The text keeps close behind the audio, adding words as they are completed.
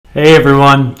Hey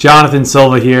everyone, Jonathan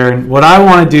Silva here, and what I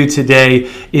want to do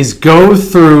today is go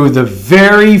through the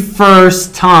very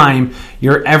first time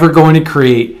you're ever going to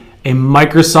create a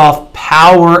Microsoft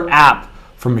Power App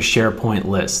from a SharePoint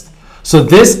list. So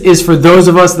this is for those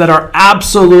of us that are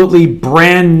absolutely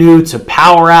brand new to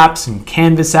Power Apps and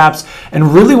Canvas apps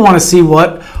and really want to see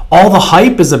what all the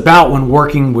hype is about when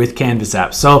working with Canvas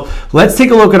apps. So let's take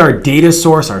a look at our data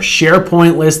source, our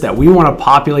SharePoint list that we want to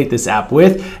populate this app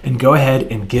with, and go ahead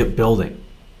and get building.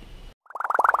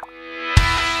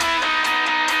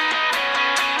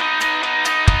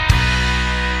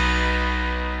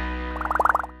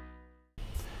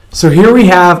 So here we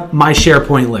have my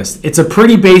SharePoint list. It's a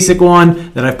pretty basic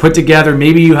one that I've put together.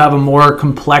 Maybe you have a more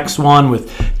complex one with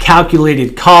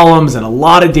calculated columns and a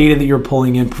lot of data that you're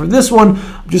pulling in. For this one,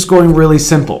 I'm just going really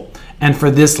simple. And for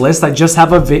this list, I just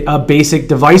have a basic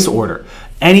device order.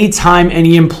 Anytime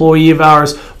any employee of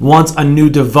ours wants a new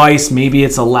device, maybe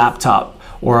it's a laptop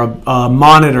or a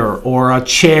monitor or a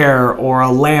chair or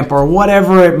a lamp or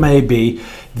whatever it may be,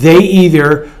 they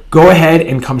either go ahead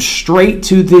and come straight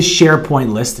to this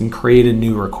SharePoint list and create a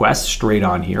new request straight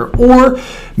on here. Or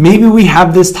maybe we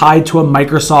have this tied to a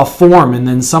Microsoft form and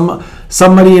then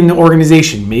somebody in the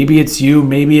organization, maybe it's you,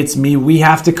 maybe it's me, we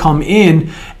have to come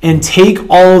in and take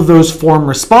all of those form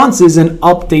responses and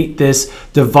update this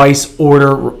device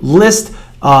order list,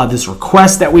 this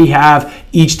request that we have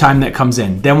each time that comes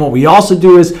in. Then what we also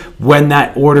do is when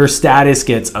that order status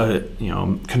gets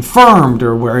confirmed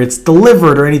or where it's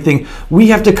delivered or anything, we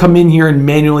have to come in here and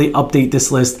manually update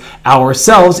this list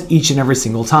ourselves each and every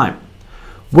single time.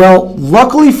 Well,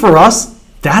 luckily for us,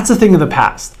 that's a thing of the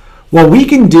past. What we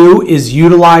can do is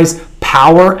utilize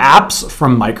Power Apps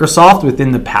from Microsoft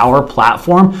within the Power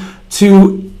Platform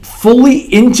to fully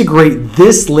integrate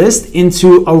this list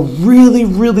into a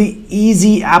really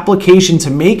easy application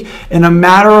to make in a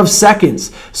matter of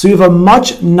seconds. So you have a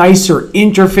much nicer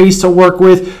interface to work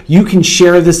with. You can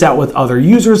share this out with other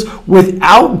users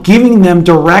without giving them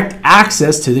direct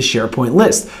access to the SharePoint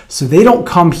list. So they don't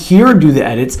come here and do the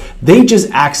edits, they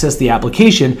just access the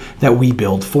application that we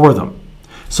build for them.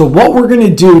 So what we're going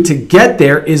to do to get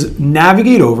there is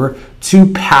navigate over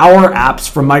to Power Apps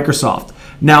from Microsoft.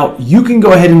 Now, you can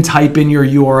go ahead and type in your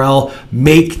URL,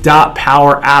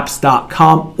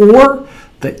 make.powerapps.com, or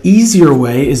the easier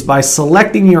way is by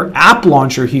selecting your app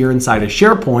launcher here inside of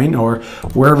SharePoint or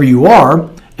wherever you are,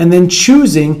 and then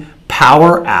choosing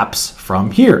Power Apps from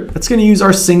here. That's going to use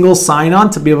our single sign-on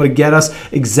to be able to get us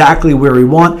exactly where we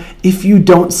want. If you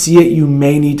don't see it, you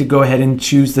may need to go ahead and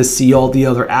choose to see all the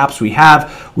other apps we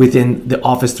have within the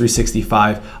Office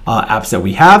 365 apps that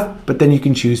we have, but then you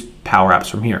can choose Power Apps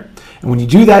from here. And when you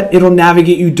do that, it'll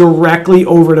navigate you directly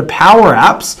over to Power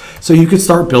Apps so you can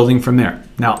start building from there.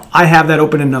 Now, I have that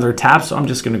open in another tab, so I'm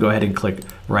just going to go ahead and click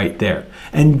right there.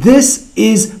 And this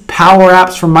is Power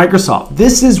Apps from Microsoft.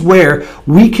 This is where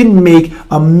we can make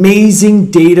amazing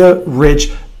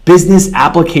data-rich business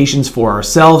applications for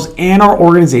ourselves and our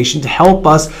organization to help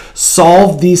us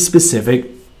solve these specific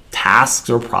tasks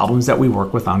or problems that we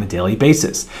work with on a daily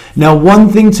basis. Now, one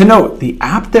thing to note, the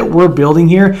app that we're building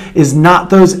here is not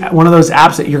one of those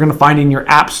apps that you're going to find in your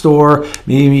app store,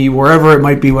 maybe wherever it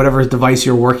might be, whatever device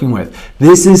you're working with.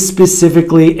 This is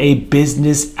specifically a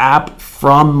business app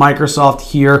from Microsoft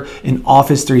here in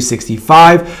Office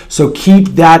 365. So keep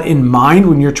that in mind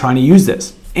when you're trying to use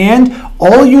this. And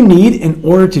all you need in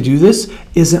order to do this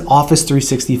is an Office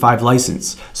 365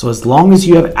 license. So as long as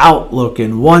you have Outlook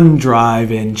and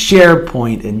OneDrive and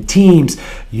SharePoint and Teams,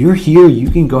 you're here,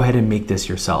 you can go ahead and make this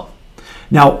yourself.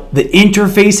 Now, the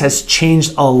interface has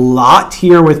changed a lot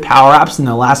here with Power Apps in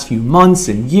the last few months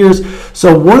and years.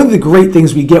 So one of the great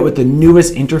things we get with the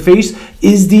newest interface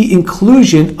is the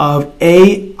inclusion of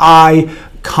AI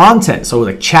content. So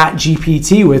like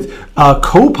ChatGPT with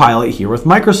Copilot here with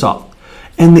Microsoft.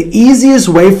 And the easiest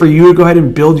way for you to go ahead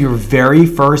and build your very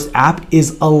first app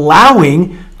is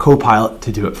allowing Copilot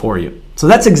to do it for you. So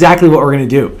that's exactly what we're going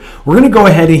to do. We're going to go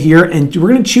ahead here and we're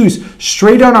going to choose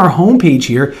straight on our home page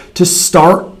here to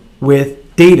start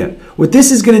with data. What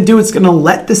this is going to do, it's going to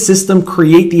let the system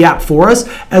create the app for us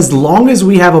as long as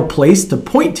we have a place to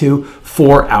point to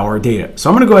for our data.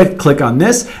 So I'm going to go ahead and click on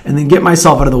this and then get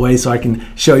myself out of the way so I can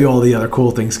show you all the other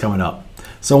cool things coming up.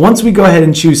 So once we go ahead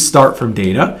and choose Start from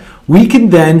Data, we can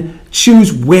then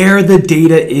choose where the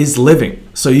data is living.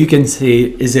 So you can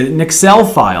see, is it an Excel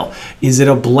file? Is it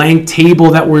a blank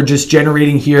table that we're just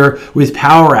generating here with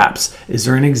Power Apps? Is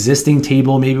there an existing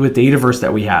table maybe with Dataverse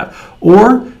that we have?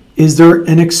 Or is there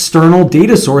an external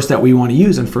data source that we want to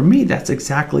use? And for me, that's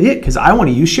exactly it, because I want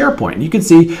to use SharePoint. You can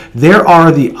see there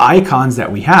are the icons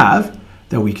that we have.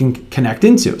 that we can connect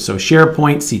into. So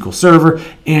SharePoint, SQL Server,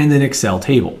 and an Excel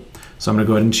table. So I'm going to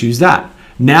go ahead and choose that.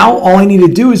 Now all I need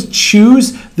to do is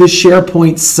choose the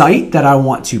SharePoint site that I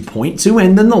want to point to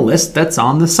and then the list that's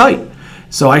on the site.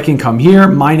 So I can come here,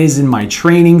 mine is in my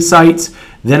training sites,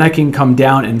 then I can come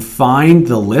down and find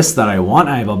the list that I want.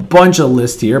 I have a bunch of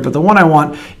lists here, but the one I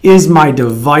want is my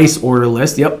device order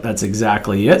list. Yep, that's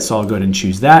exactly it. So I'll go ahead and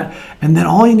choose that. And then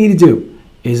all you need to do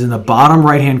is in the bottom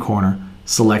right-hand corner,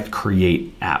 select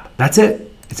Create App. That's it.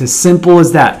 It's as simple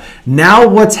as that. Now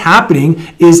what's happening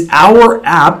is our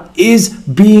app is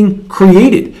being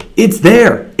created. It's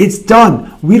there. It's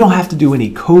done. We don't have to do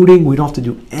any coding. We don't have to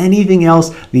do anything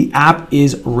else. The app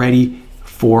is ready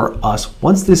for us.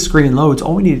 Once this screen loads,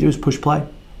 all we need to do is push play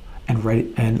and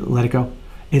let it go.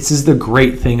 This is the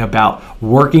great thing about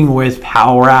working with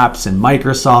Power Apps and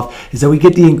Microsoft is that we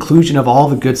get the inclusion of all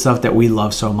the good stuff that we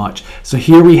love so much. So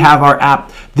here we have our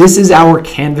app. This is our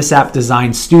Canvas App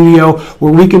Design Studio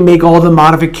where we can make all the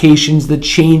modifications, the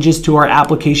changes to our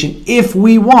application if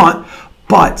we want.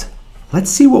 But let's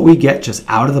see what we get just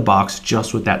out of the box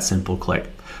just with that simple click.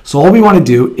 So all we want to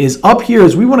do is up here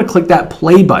is we want to click that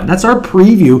play button. That's our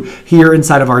preview here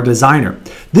inside of our designer.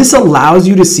 This allows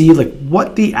you to see like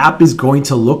what the app is going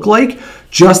to look like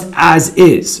just as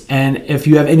is. And if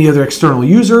you have any other external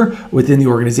user within the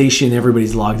organization,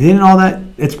 everybody's logged in and all that,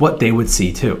 it's what they would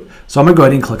see too. So I'm going to go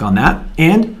ahead and click on that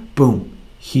and boom,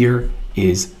 here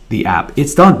is the app.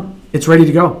 It's done. It's ready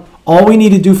to go. All we need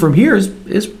to do from here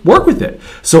is work with it.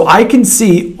 So I can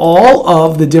see all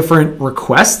of the different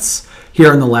requests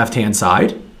here on the left-hand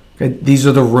side. Okay, these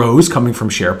are the rows coming from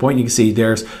SharePoint. You can see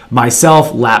there's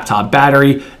myself, laptop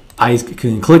battery. I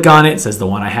can click on it. It says the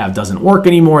one I have doesn't work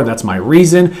anymore. That's my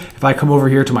reason. If I come over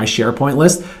here to my SharePoint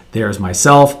list, there's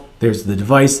myself, there's the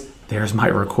device, there's my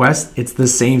request. It's the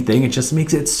same thing. It just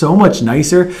makes it so much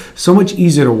nicer, so much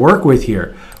easier to work with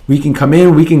here. We can come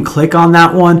in, we can click on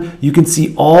that one. You can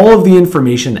see all of the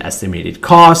information, the estimated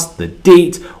cost, the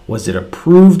date, was it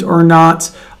approved or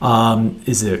not?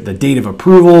 Is it the date of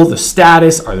approval, the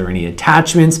status, are there any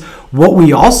attachments? What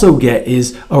we also get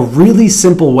is a really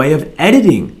simple way of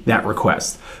editing that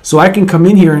request. So I can come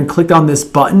in here and click on this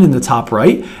button in the top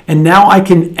right, and now I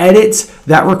can edit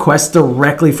that request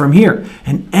directly from here.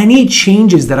 And any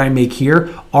changes that I make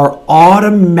here are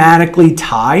automatically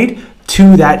tied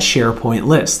to that SharePoint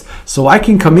list. So I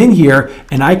can come in here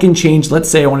and I can change, let's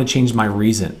say I want to change my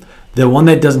reason. The one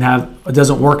that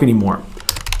doesn't work anymore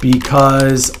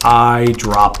because I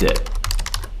dropped it,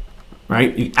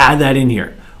 right? You add that in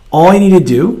here. All I need to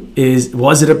do is,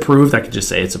 was it approved? I could just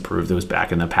say it's approved. It was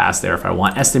back in the past there. If I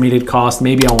want estimated cost,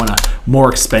 maybe I want a more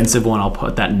expensive one. I'll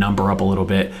put that number up a little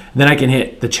bit. Then I can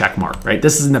hit the check mark, right?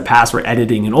 This is in the past. We're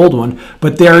editing an old one,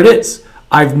 but there it is.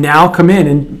 I've now come in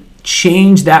and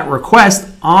change that request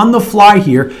on the fly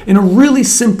here in a really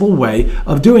simple way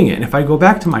of doing it. And if I go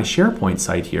back to my SharePoint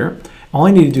site here, all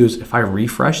I need to do is if I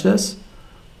refresh this,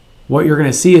 what you're going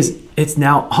to see is it's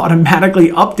now automatically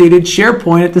updated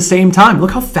SharePoint at the same time.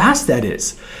 Look how fast that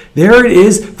is. There it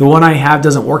is. The one I have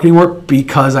doesn't work anymore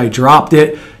because I dropped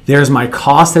it. There's my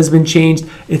cost has been changed.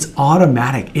 It's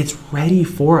automatic. It's ready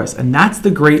for us. And that's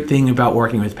the great thing about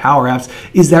working with Power Apps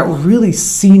is that really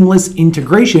seamless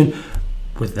integration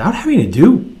without having to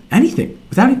do anything,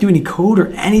 without having to do any code or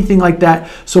anything like that.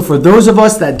 So for those of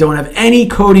us that don't have any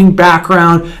coding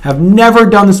background, have never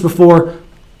done this before,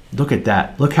 look at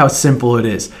that. Look how simple it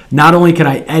is. Not only can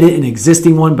I edit an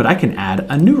existing one, but I can add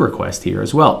a new request here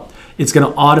as well. It's going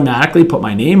to automatically put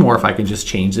my name, or if I can just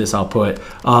change this, I'll put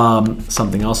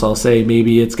something else. I'll say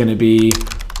maybe it's going to be,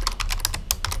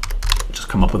 just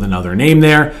come up with another name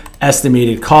there.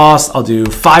 Estimated cost, I'll do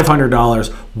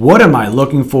 $500. What am I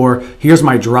looking for? Here's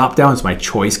my drop down. It's my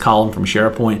choice column from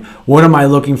SharePoint. What am I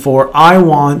looking for? I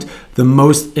want the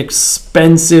most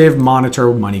expensive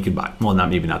monitor money could buy. Well,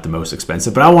 maybe not the most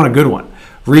expensive, but I want a good one.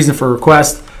 Reason for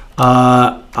request,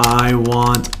 I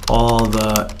want all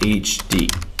the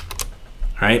HD.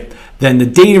 All right. Then the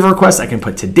date of request, I can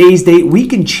put today's date. We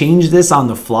can change this on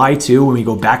the fly too when we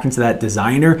go back into that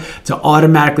designer to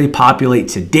automatically populate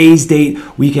today's date.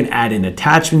 We can add in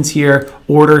attachments here.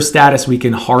 Order status, we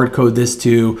can hard code this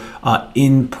to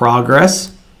in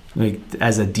progress like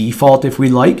as a default if we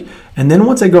like. And then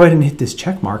once I go ahead and hit this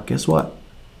check mark, guess what?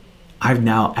 I've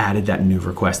now added that new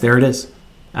request. There it is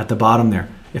at the bottom there.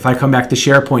 If I come back to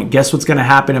SharePoint, guess what's going to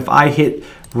happen if I hit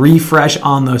refresh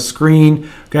on the screen?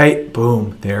 Okay,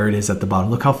 boom, there it is at the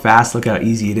bottom. Look how fast, look how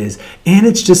easy it is. And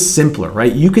it's just simpler,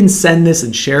 right? You can send this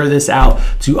and share this out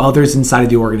to others inside of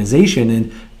the organization,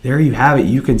 and there you have it.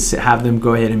 You can have them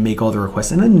go ahead and make all the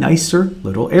requests in a nicer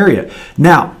little area.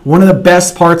 Now, one of the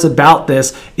best parts about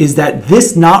this is that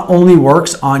this not only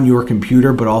works on your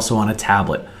computer, but also on a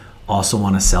tablet, also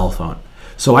on a cell phone.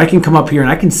 So I can come up here and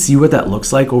I can see what that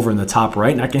looks like over in the top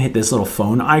right, and I can hit this little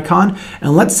phone icon.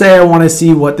 And let's say I want to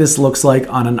see what this looks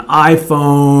like on an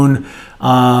iPhone.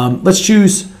 Let's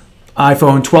choose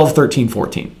iPhone 12, 13,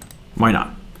 14. Why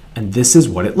not? And this is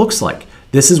what it looks like.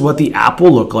 This is what the app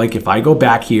will look like. If I go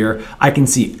back here, I can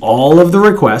see all of the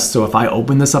requests. So if I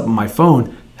open this up on my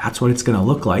phone, that's what it's going to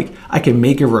look like. I can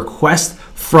make a request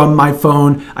from my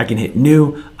phone. I can hit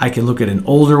new. I can look at an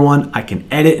older one. I can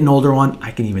edit an older one.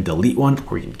 I can even delete one,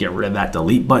 or we can get rid of that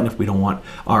delete button if we don't want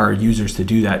our users to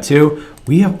do that too.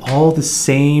 We have all the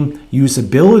same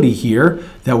usability here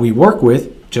that we work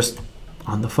with just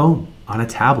on the phone, on a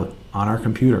tablet, on our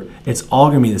computer. It's all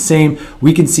going to be the same.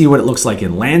 We can see what it looks like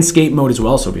in landscape mode as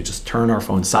well. So if we just turn our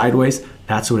phone sideways,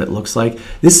 that's what it looks like.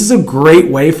 This is a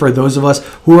great way for those of us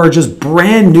who are just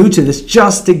brand new to this,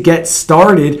 just to get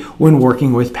started when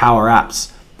working with Power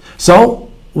Apps. So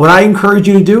what I encourage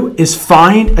you to do is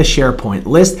find a SharePoint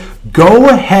list, go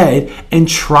ahead and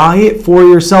try it for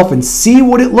yourself and see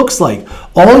what it looks like.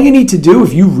 All you need to do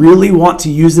if you really want to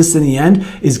use this in the end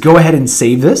is go ahead and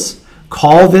save this.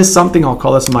 Call this something, I'll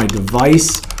call this my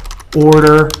device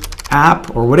order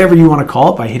app, or whatever you want to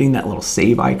call it, by hitting that little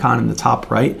save icon in the top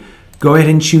right. Go ahead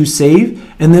and choose save,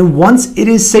 and then once it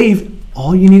is saved,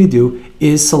 all you need to do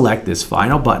is select this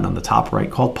final button on the top right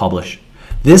called publish.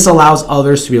 This allows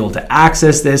others to be able to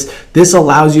access this. This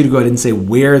allows you to go ahead and say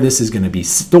where this is going to be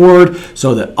stored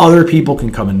so that other people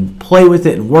can come and play with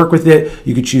it and work with it.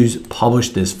 You could choose publish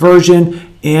this version.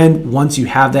 And once you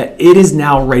have that, it is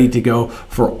now ready to go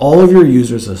for all of your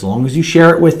users as long as you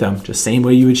share it with them, just same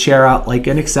way you would share out like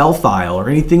an Excel file or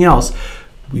anything else.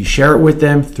 We share it with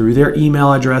them through their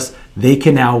email address. They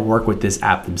can now work with this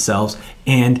app themselves,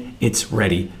 and it's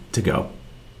ready to go.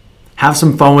 Have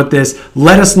some fun with this.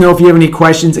 Let us know if you have any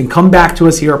questions, and come back to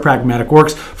us here at Pragmatic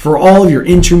Works for all of your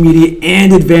intermediate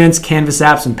and advanced Canvas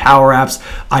apps and Power Apps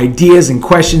ideas and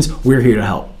questions. We're here to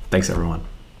help. Thanks, everyone.